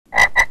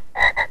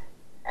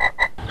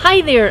Hi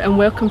there and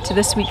welcome to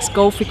this week's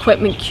Golf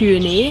Equipment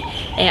Q&A.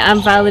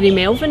 I'm Valerie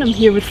Melvin, I'm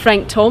here with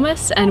Frank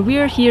Thomas, and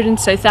we're here in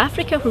South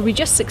Africa where we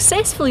just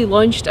successfully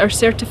launched our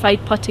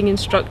Certified Putting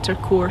Instructor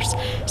course.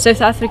 South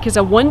Africa is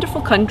a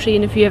wonderful country,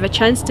 and if you have a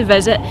chance to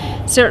visit,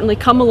 certainly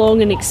come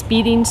along and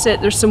experience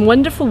it. There's some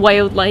wonderful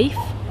wildlife.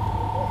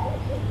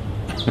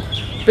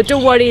 But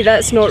don't worry,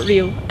 that's not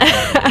real.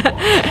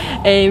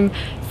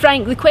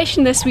 Frank, the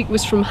question this week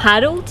was from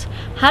Harold.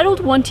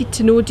 Harold wanted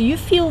to know, do you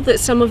feel that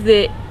some of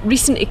the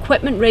recent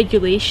equipment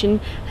regulation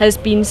has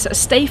been sort of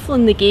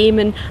stifling the game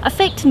and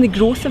affecting the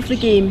growth of the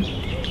game?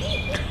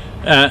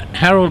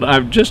 Harold,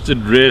 I've just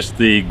addressed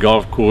the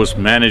golf course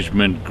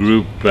management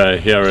group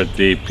here at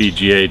the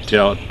PGA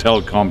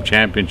Telkom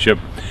Championship,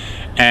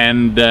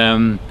 and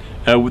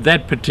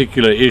that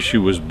particular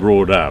issue was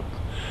brought up.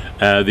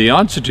 The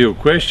answer to your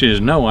question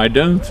is no, I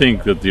don't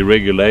think that the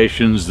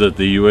regulations that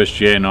the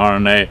USGA and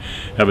R&A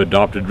have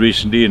adopted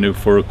recently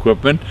for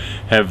equipment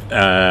have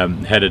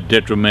had a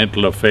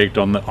detrimental effect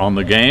on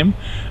the game,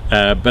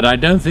 but I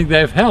don't think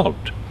they've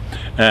helped.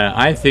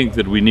 I think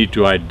that we need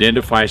to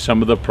identify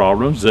some of the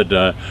problems that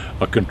are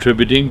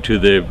contributing to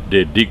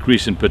the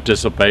decrease in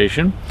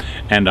participation,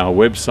 and our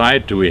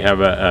website we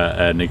have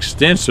an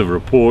extensive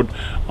report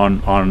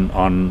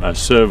on a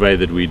survey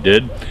that we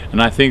did,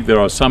 and I think there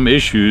are some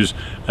issues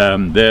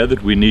there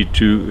that we need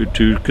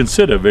to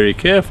consider very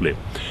carefully.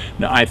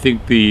 Now, I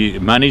think the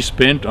money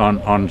spent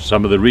on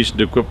some of the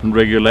recent equipment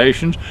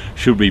regulations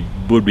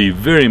would be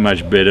very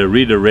much better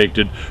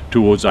redirected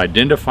towards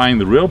identifying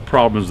the real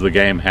problems the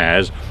game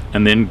has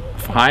and then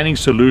finding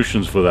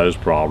solutions for those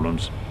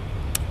problems.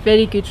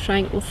 Very good,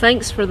 Frank. Well,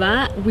 thanks for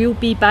that. We'll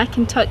be back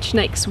in touch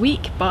next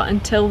week, but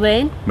until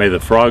then, may the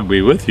frog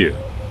be with you.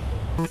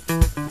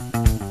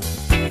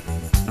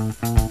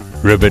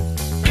 Ribbit,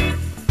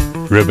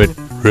 ribbit,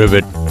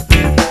 ribbit.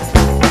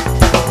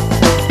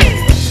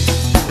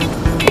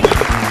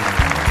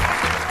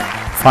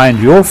 Find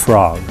your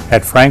frog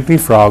at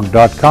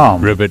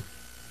franklyfrog.com. Ribbit.